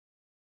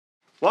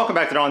Welcome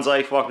back to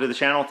DONSLIFE. Welcome to the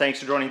channel. Thanks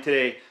for joining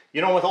today.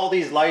 You know, with all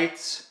these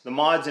lights, the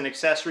mods and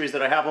accessories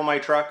that I have on my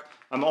truck,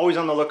 I'm always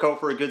on the lookout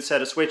for a good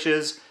set of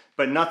switches,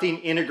 but nothing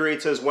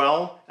integrates as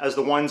well as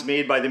the ones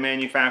made by the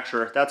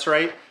manufacturer. That's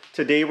right.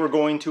 Today we're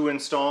going to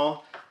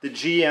install the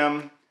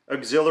GM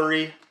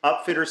auxiliary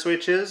upfitter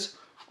switches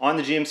on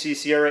the GMC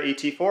Sierra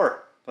AT4.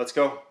 Let's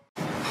go.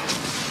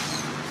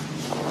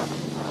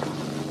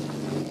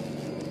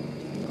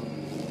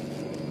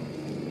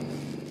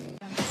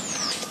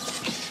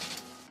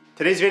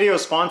 Today's video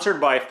is sponsored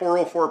by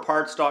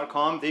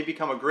 404parts.com. They've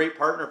become a great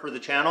partner for the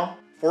channel.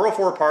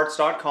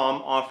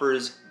 404parts.com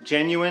offers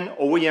genuine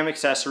OEM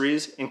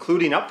accessories,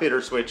 including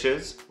upfitter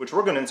switches, which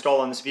we're going to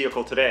install on this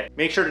vehicle today.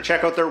 Make sure to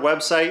check out their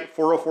website,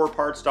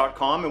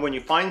 404parts.com, and when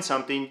you find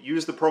something,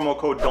 use the promo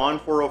code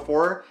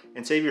DON404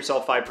 and save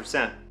yourself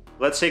 5%.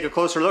 Let's take a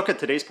closer look at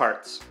today's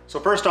parts. So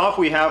first off,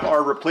 we have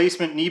our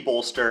replacement knee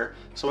bolster.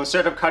 So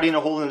instead of cutting a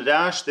hole in the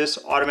dash,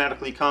 this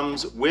automatically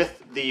comes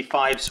with the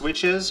 5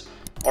 switches,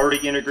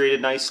 already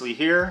integrated nicely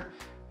here.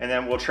 And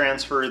then we'll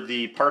transfer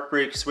the park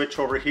brake switch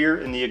over here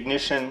and the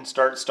ignition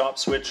start-stop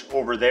switch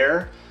over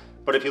there.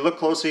 But if you look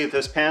closely at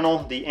this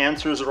panel, the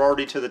answers are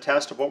already to the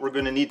test of what we're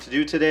going to need to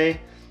do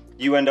today.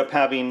 You end up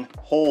having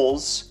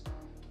holes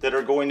that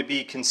are going to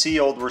be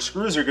concealed where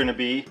screws are going to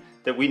be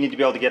that we need to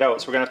be able to get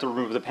out. So we're going to have to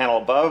remove the panel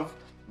above,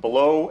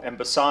 below, and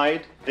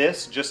beside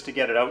this just to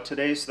get it out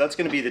today. So that's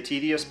going to be the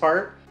tedious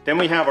part. Then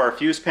we have our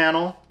fuse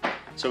panel.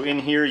 So in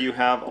here you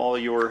have all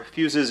your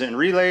fuses and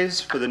relays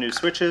for the new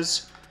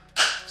switches.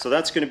 So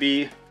that's going to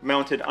be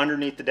mounted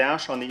underneath the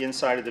dash on the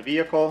inside of the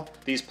vehicle.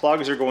 These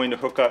plugs are going to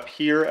hook up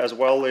here as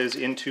well as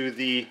into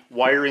the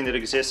wiring that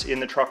exists in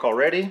the truck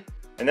already.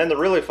 And then the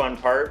really fun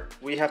part,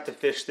 we have to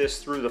fish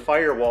this through the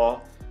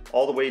firewall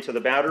all the way to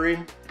the battery,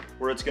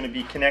 where it's going to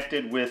be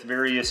connected with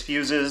various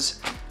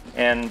fuses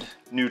and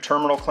new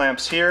terminal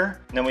clamps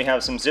here. And then we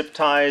have some zip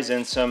ties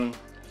and some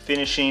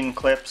finishing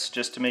clips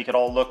just to make it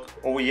all look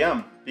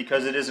OEM,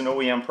 because it is an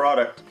OEM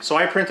product. So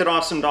I printed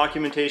off some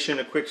documentation,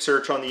 a quick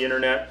search on the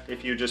internet.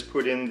 If you just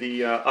put in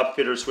the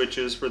upfitter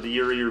switches for the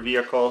year of your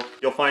vehicle,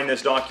 you'll find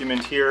this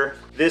document here.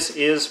 This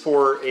is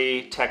for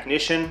a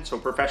technician, so a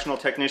professional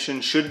technician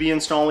should be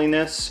installing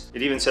this.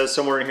 It even says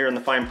somewhere in here in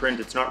the fine print,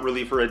 it's not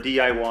really for a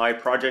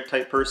DIY project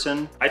type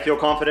person. I feel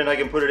confident I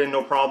can put it in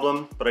no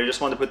problem, but I just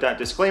wanted to put that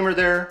disclaimer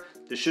there.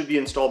 This should be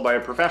installed by a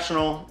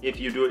professional. If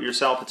you do it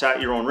yourself, it's at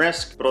your own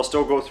risk, but I'll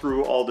still go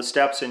through all the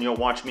steps and you'll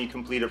watch me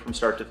complete it from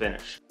start to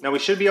finish. Now we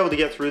should be able to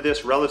get through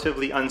this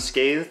relatively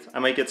unscathed. I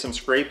might get some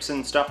scrapes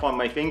and stuff on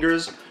my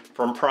fingers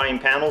from prying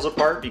panels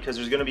apart because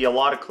there's gonna be a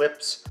lot of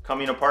clips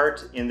coming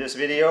apart in this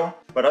video.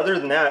 But other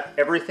than that,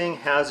 everything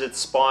has its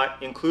spot,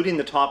 including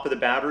the top of the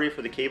battery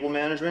for the cable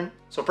management.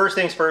 So first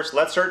things first,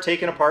 let's start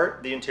taking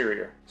apart the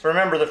interior. So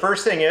remember, the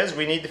first thing is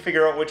we need to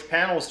figure out which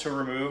panels to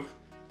remove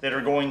that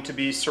are going to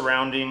be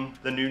surrounding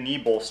the new knee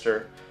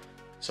bolster.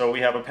 So we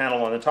have a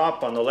panel on the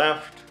top, on the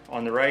left,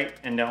 on the right,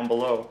 and down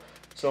below.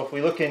 So if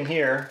we look in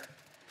here,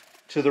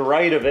 to the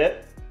right of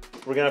it,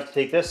 we're gonna have to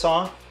take this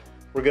off,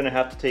 we're gonna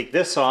have to take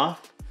this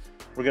off,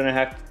 we're gonna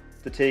have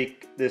to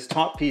take this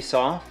top piece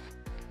off,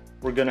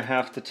 we're gonna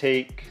have to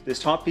take this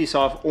top piece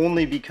off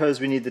only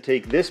because we need to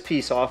take this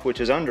piece off, which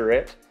is under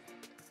it.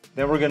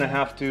 Then we're gonna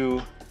have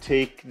to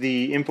take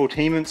the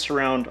infotainment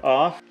surround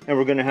off, and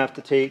we're going to have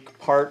to take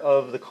part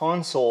of the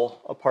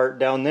console apart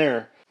down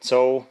there.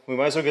 So we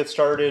might as well get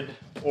started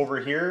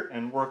over here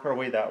and work our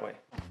way that way.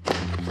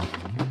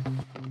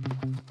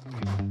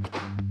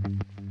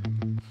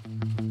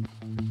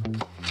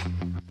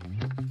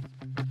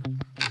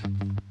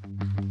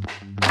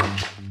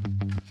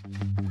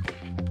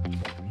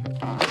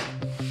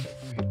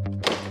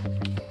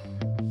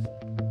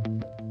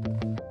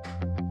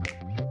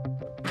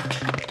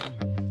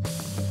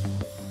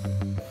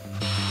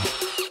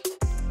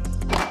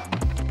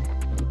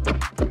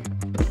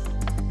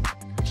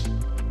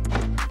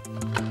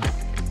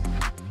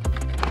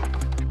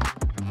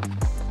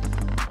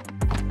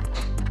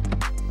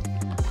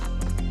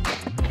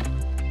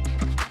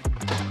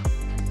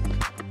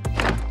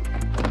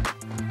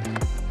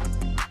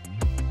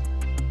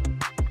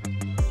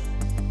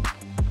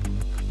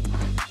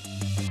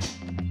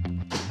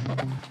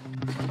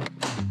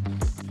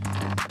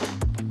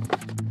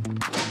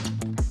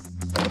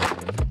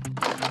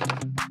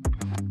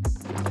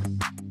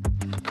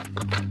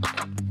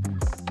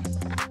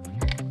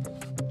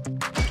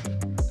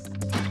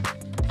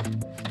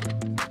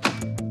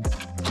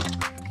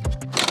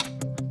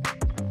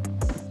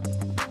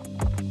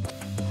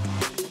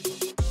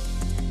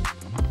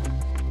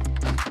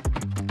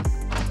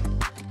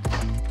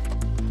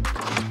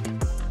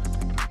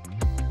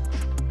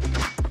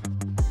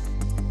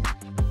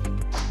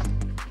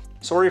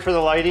 Sorry for the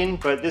lighting,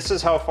 but this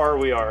is how far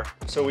we are.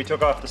 So we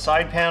took off the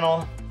side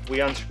panel, we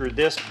unscrewed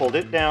this, pulled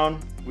it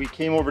down, we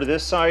came over to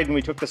this side and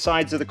we took the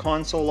sides of the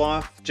console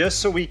off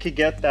just so we could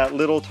get that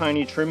little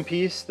tiny trim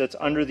piece that's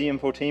under the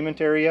infotainment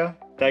area.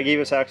 That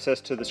gave us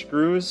access to the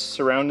screws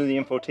surrounding the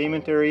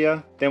infotainment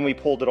area. Then we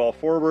pulled it all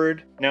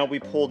forward. Now we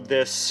pulled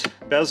this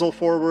bezel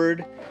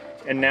forward,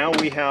 and now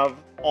we have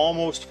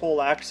almost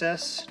full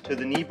access to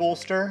the knee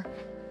bolster.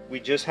 We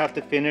just have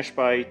to finish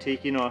by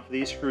taking off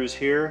these screws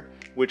here,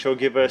 which will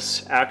give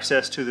us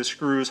access to the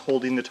screws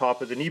holding the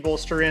top of the knee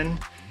bolster in,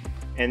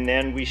 and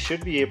then we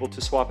should be able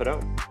to swap it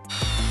out.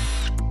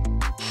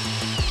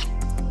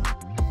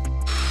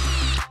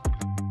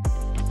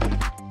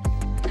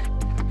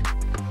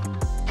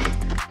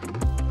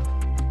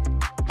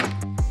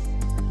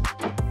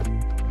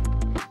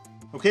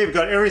 Okay, we've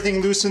got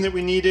everything loosened that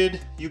we needed.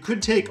 You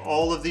could take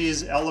all of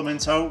these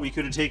elements out. We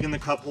could have taken the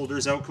cup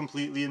holders out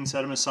completely and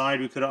set them aside.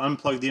 We could have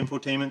unplugged the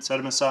infotainment, set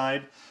them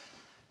aside.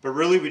 But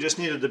really, we just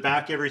needed to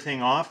back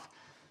everything off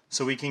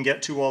so we can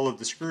get to all of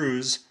the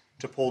screws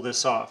to pull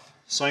this off.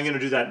 So I'm going to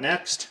do that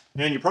next.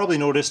 And you probably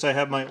noticed I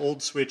have my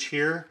old switch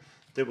here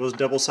that was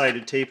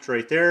double-sided taped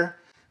right there.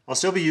 I'll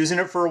still be using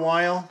it for a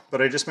while,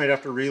 but I just might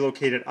have to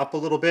relocate it up a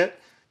little bit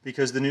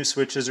because the new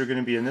switches are going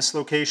to be in this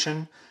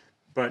location.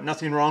 But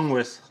nothing wrong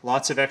with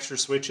lots of extra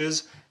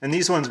switches, and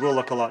these ones will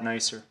look a lot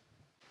nicer.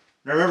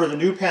 Now remember, the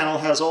new panel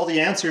has all the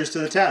answers to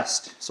the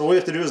test. So all we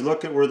have to do is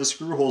look at where the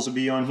screw holes will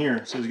be on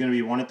here. So there's going to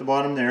be one at the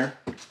bottom there.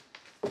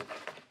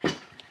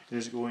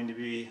 There's going to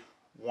be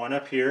one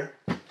up here.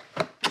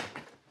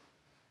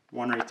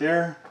 One right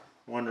there,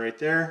 one right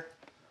there,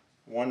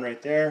 one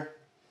right there,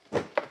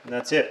 and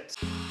that's it.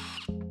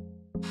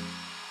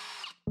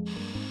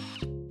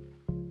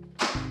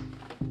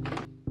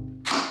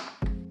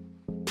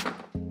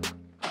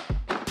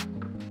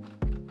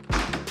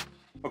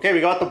 Okay, we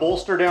got the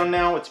bolster down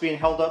now. It's being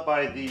held up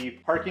by the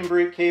parking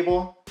brake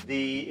cable,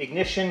 the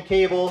ignition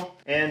cable,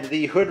 and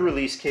the hood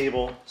release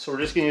cable. So we're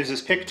just gonna use this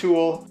pick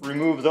tool,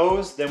 remove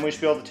those, then we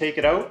should be able to take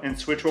it out and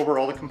switch over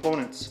all the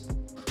components.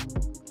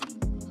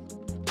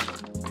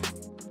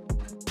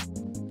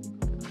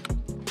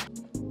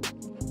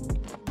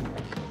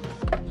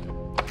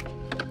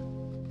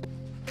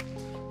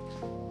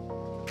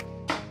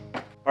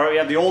 All right, we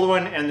have the old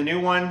one and the new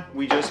one.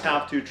 We just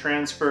have to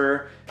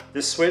transfer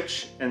this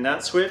switch and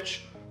that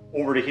switch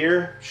over to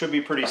here. Should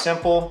be pretty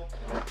simple.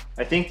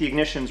 I think the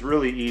ignition's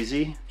really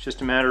easy. It's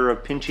just a matter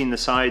of pinching the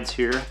sides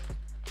here,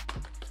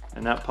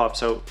 and that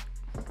pops out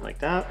like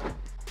that.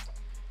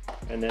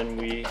 And then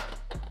we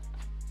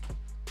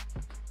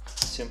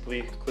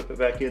simply clip it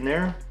back in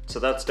there. So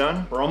that's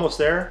done. We're almost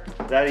there.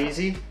 That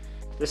easy.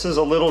 This is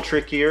a little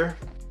trickier.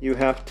 You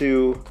have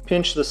to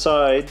pinch the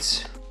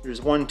sides.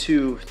 There's 1,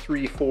 2,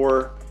 3,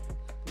 4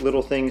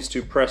 little things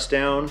to press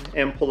down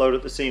and pull out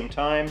at the same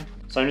time.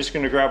 So I'm just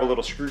going to grab a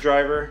little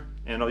screwdriver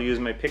and I'll use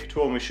my pick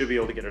tool and we should be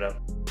able to get it out.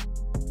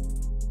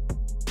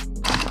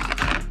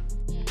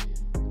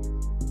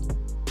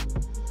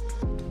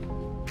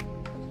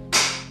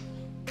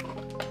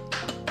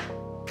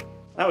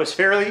 That was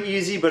fairly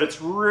easy, but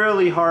it's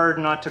really hard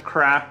not to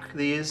crack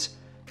these.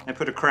 I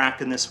put a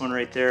crack in this one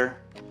right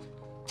there,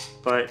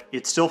 but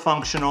it's still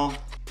functional.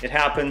 It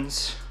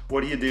happens.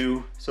 What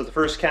do? So the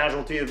first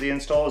casualty of the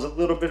install is a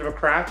little bit of a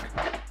crack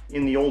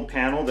in the old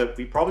panel that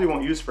we probably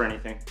won't use for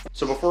anything.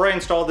 So before I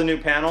install the new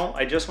panel,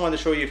 I just wanted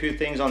to show you a few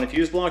things on the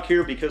fuse block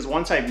here, because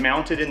once I've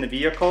mounted in the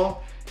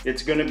vehicle,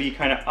 it's gonna be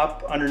kind of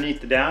up underneath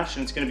the dash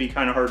and it's gonna be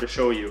kind of hard to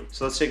show you.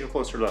 So let's take a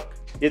closer look.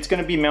 It's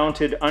gonna be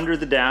mounted under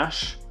the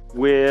dash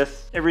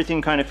with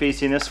everything kind of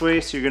facing this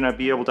way. So you're gonna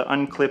be able to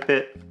unclip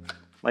it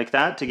like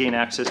that to gain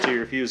access to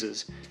your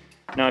fuses.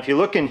 Now, if you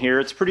look in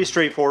here, it's pretty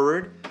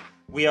straightforward.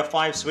 We have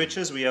 5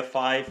 switches, we have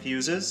 5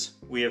 fuses,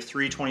 we have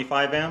 3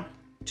 25 amp,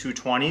 2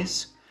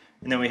 20s,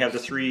 and then we have the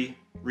 3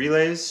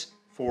 relays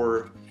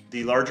for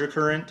the larger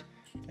current,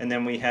 and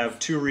then we have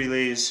 2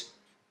 relays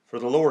for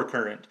the lower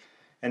current.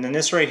 And then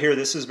this right here,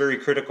 this is very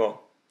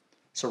critical.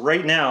 So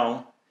right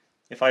now,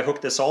 if I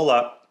hook this all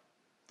up,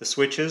 the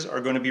switches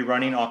are going to be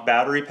running off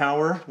battery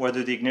power,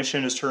 whether the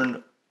ignition is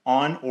turned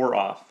on or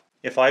off.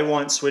 If I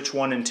want switch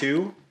 1 and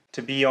 2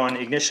 to be on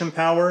ignition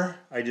power,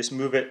 I just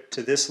move it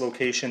to this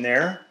location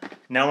there.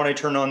 Now when I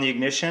turn on the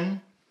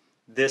ignition,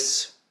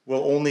 this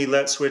will only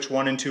let switch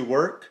 1 and 2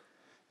 work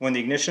when the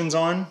ignition's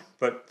on,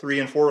 but 3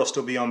 and 4 will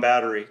still be on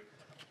battery.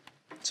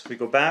 So if we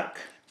go back,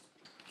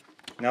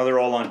 now they're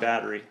all on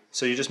battery.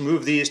 So you just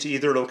move these to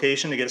either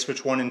location to get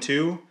switch 1 and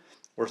 2,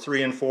 or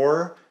 3 and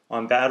 4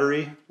 on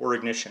battery or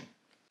ignition.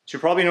 So you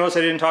probably noticed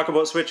I didn't talk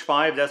about switch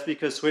 5. That's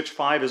because switch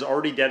 5 is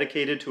already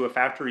dedicated to a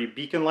factory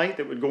beacon light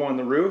that would go on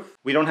the roof.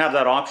 We don't have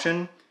that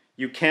option.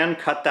 You can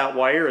cut that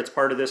wire. It's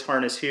part of this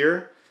harness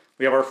here.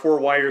 We have our 4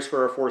 wires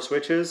for our 4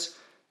 switches.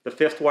 The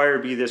 5th wire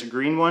would be this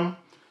green one.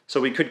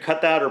 So we could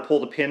cut that or pull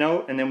the pin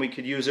out, and then we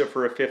could use it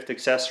for a 5th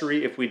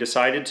accessory if we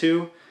decided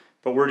to.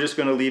 But we're just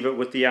going to leave it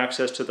with the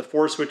access to the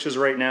 4 switches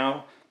right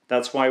now.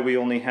 That's why we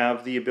only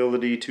have the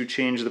ability to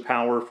change the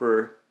power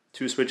for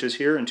 2 switches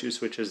here and 2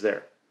 switches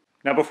there.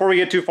 Now before we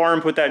get too far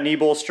and put that knee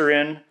bolster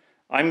in,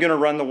 I'm going to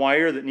run the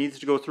wire that needs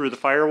to go through the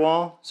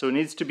firewall. So it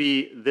needs to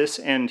be this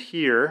end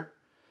here.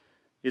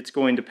 It's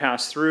going to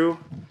pass through.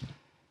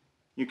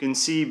 You can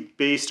see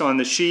based on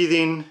the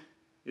sheathing,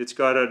 it's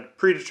got a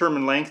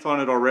predetermined length on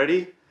it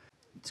already.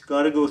 It's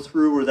got to go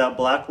through where that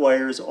black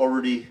wire is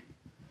already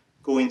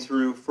going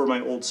through for my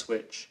old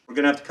switch. We're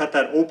gonna have to cut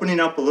that opening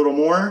up a little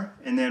more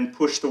and then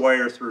push the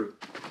wire through.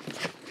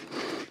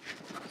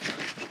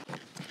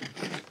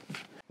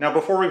 Now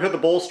before we put the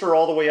bolster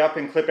all the way up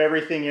and clip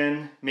everything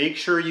in, make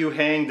sure you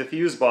hang the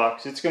fuse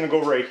box. It's gonna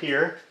go right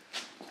here.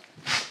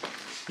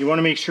 You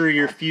wanna make sure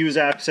your fuse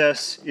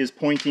access is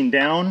pointing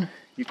down.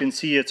 You can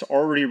see it's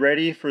already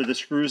ready for the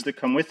screws that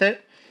come with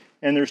it.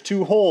 And there's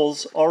 2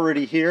 holes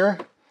already here.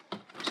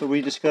 So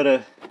we just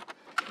gotta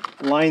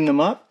line them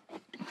up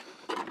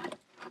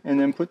and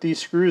then put these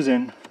screws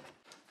in.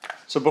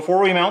 So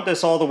before we mount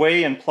this all the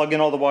way and plug in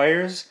all the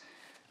wires,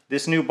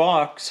 this new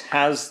box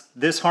has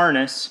this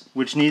harness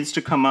which needs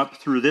to come up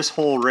through this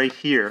hole right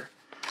here.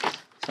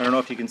 So I don't know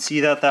if you can see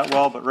that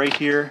well, but right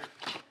here,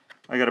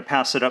 I gotta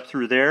pass it up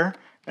through there,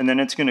 and then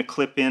it's gonna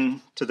clip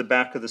in to the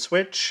back of the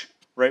switch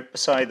right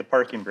beside the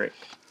parking brake.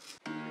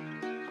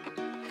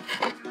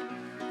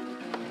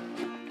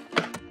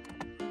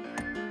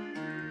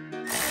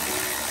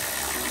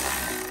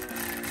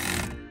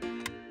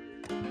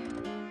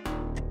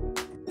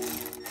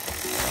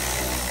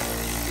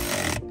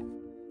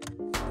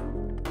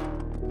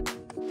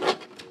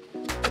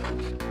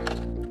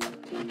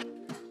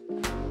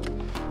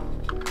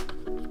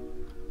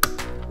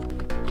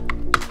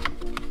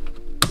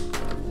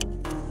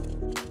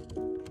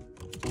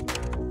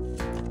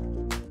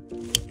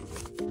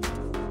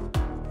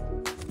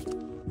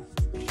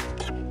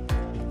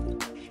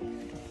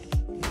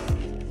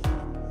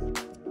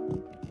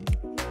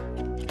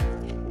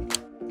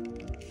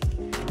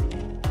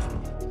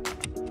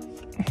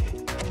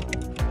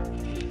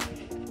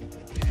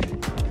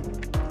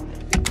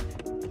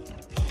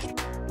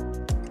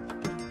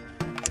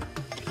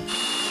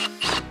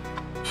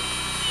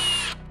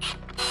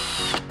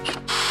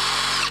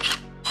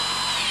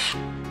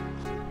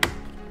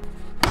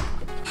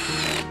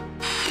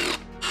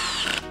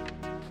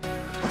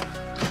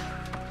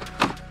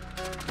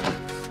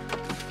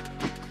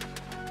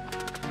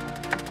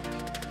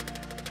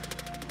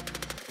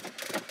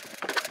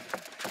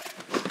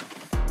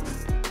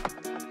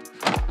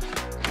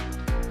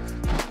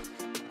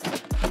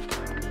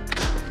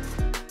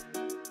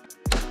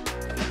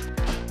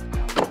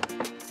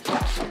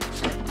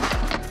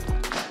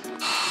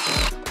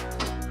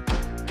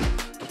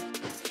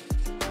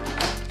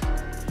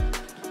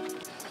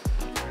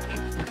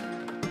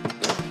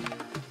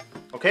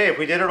 Okay, if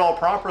we did it all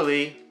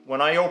properly, when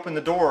I open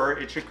the door,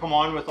 it should come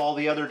on with all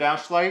the other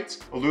dash lights,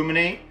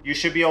 illuminate. You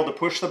should be able to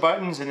push the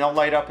buttons and they'll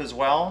light up as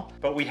well,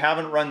 but we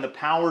haven't run the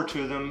power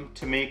to them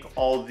to make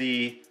all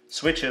the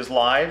switches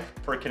live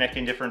for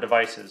connecting different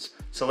devices.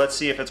 So let's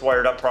see if it's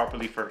wired up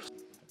properly first.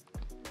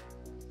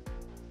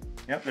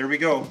 Yep, there we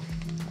go.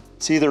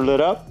 See, they're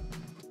lit up.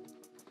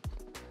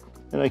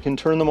 And I can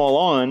turn them all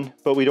on,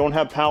 but we don't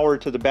have power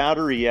to the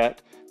battery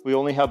yet. We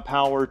only have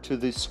power to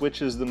the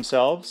switches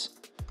themselves.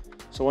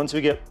 So once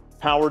we get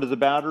power to the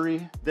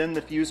battery, then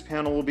the fuse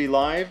panel will be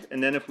live,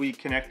 and then if we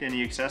connect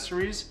any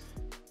accessories,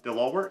 they'll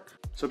all work.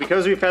 So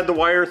because we've had the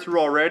wire through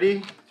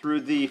already,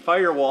 through the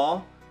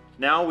firewall,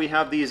 now we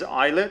have these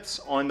eyelets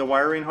on the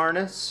wiring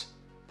harness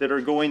that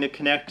are going to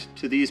connect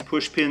to these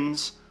push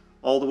pins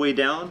all the way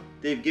down.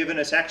 They've given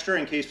us extra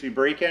in case we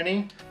break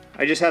any.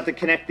 I just have to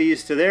connect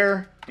these to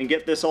there and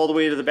get this all the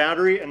way to the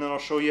battery, and then I'll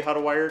show you how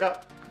to wire it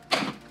up.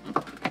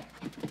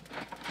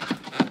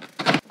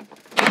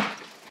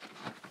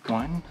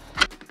 1,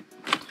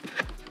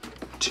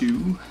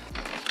 2,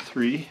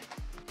 3,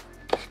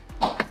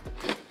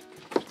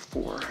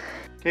 4.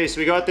 Okay, so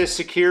we got this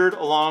secured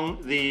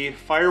along the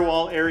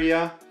firewall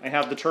area. I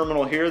have the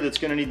terminal here that's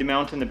gonna need to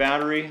mount in the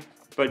battery,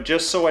 but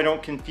just so I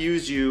don't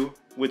confuse you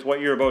with what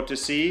you're about to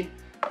see,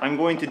 I'm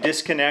going to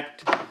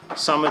disconnect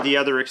some of the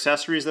other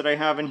accessories that I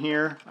have in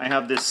here. I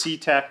have this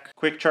C-Tech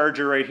quick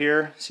charger right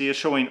here. See, it's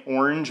showing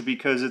orange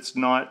because it's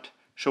not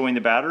showing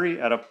the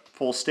battery at a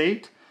full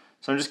state.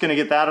 So I'm just gonna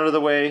get that out of the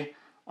way,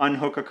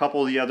 unhook a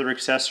couple of the other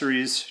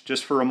accessories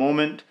just for a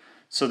moment,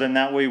 so then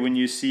that way when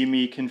you see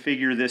me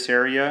configure this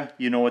area,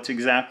 you know it's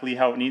exactly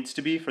how it needs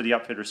to be for the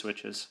Upfitter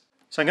switches.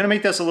 So I'm gonna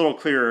make this a little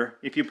clearer.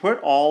 If you put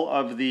all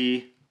of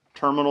the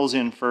terminals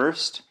in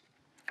first,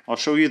 I'll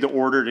show you the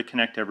order to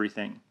connect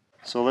everything.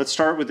 So let's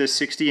start with this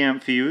 60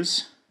 amp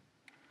fuse.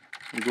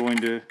 We're going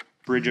to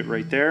bridge it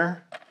right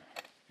there.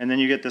 And then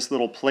you get this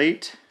little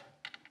plate.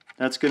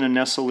 That's gonna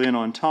nestle in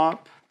on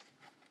top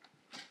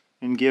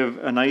and give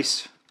a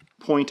nice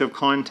point of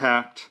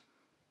contact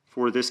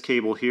for this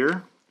cable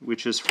here,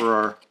 which is for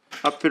our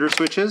Upfitter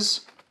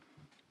switches.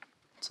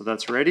 So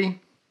that's ready.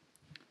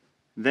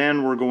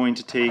 Then we're going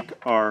to take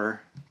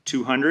our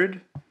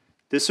 200.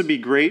 This would be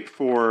great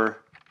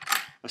for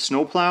a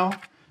snowplow.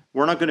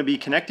 We're not going to be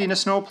connecting a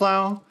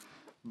snowplow,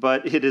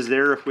 but it is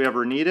there if we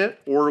ever need it,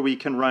 or we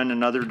can run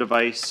another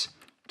device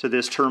to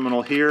this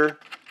terminal here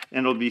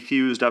and it'll be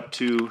fused up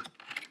to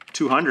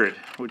 200,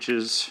 which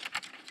is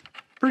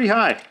pretty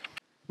high.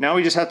 Now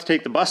we just have to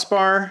take the bus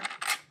bar,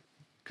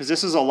 because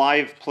this is a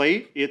live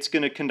plate. It's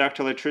going to conduct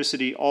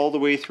electricity all the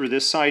way through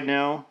this side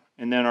now,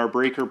 and then our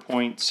breaker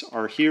points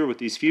are here with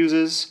these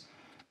fuses.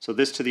 So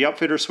this to the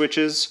Upfitter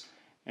switches,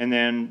 and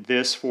then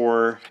this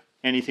for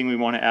anything we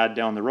want to add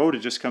down the road. It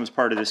just comes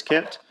part of this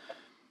kit.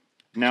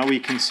 Now we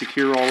can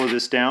secure all of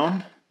this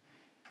down,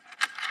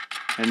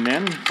 and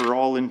then for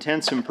all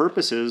intents and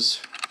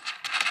purposes,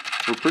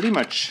 we're pretty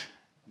much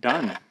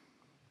done.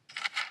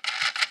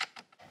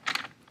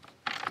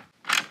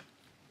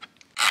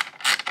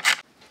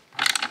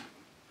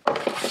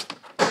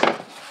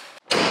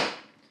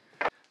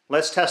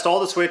 Let's test all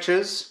the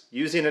switches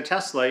using a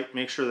test light,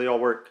 make sure they all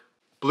work.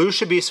 Blue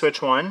should be switch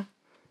 1.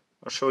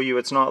 I'll show you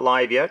it's not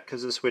live yet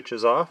because the switch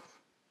is off.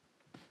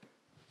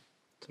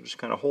 So just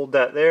kind of hold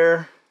that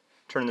there,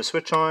 turn the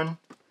switch on.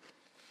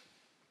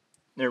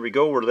 There we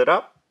go, we're lit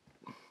up.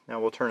 Now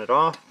we'll turn it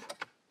off.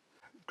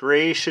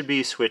 Gray should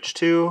be switch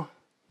 2.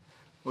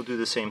 We'll do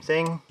the same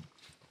thing.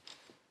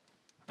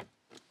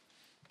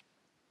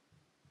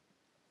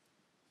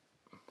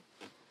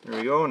 There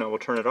we go, now we'll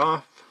turn it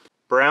off.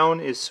 Brown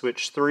is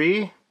switch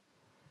 3.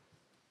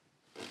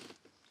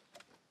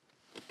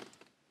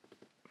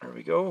 There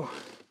we go.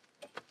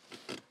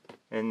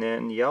 And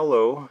then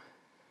yellow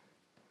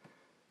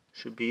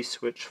should be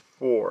switch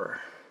 4.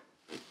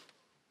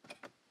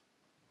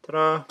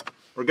 Ta-da!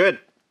 We're good.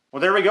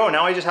 Well, there we go.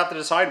 Now I just have to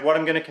decide what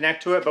I'm going to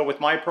connect to it, but with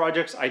my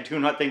projects, I do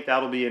not think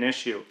that'll be an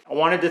issue. I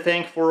wanted to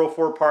thank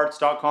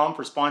 404parts.com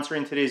for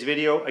sponsoring today's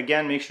video.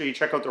 Again, make sure you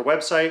check out their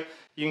website.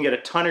 You can get a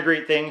ton of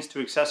great things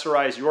to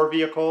accessorize your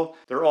vehicle.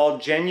 They're all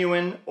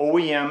genuine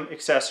OEM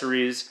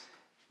accessories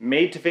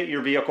made to fit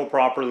your vehicle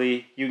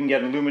properly. You can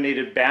get an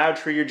illuminated badge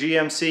for your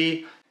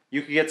GMC.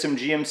 You can get some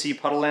GMC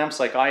puddle lamps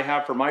like I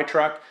have for my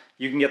truck.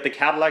 You can get the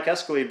Cadillac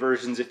Escalade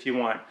versions if you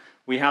want.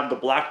 We have the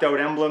blacked out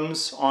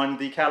emblems on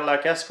the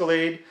Cadillac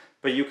Escalade,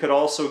 but you could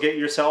also get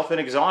yourself an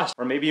exhaust,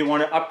 or maybe you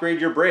want to upgrade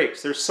your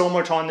brakes. There's so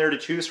much on there to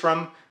choose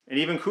from. And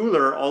even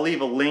cooler, I'll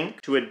leave a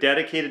link to a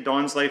dedicated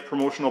DONSLIFE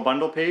promotional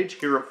bundle page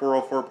here at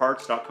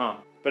 404parts.com.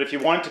 But if you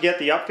want to get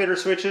the Upfitter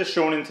switches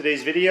shown in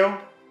today's video,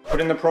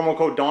 put in the promo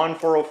code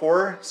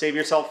DON404, save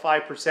yourself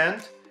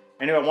 5%.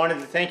 Anyway, I wanted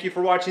to thank you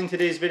for watching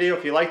today's video.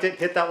 If you liked it,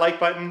 hit that like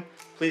button.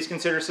 Please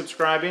consider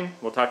subscribing.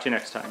 We'll talk to you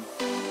next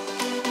time.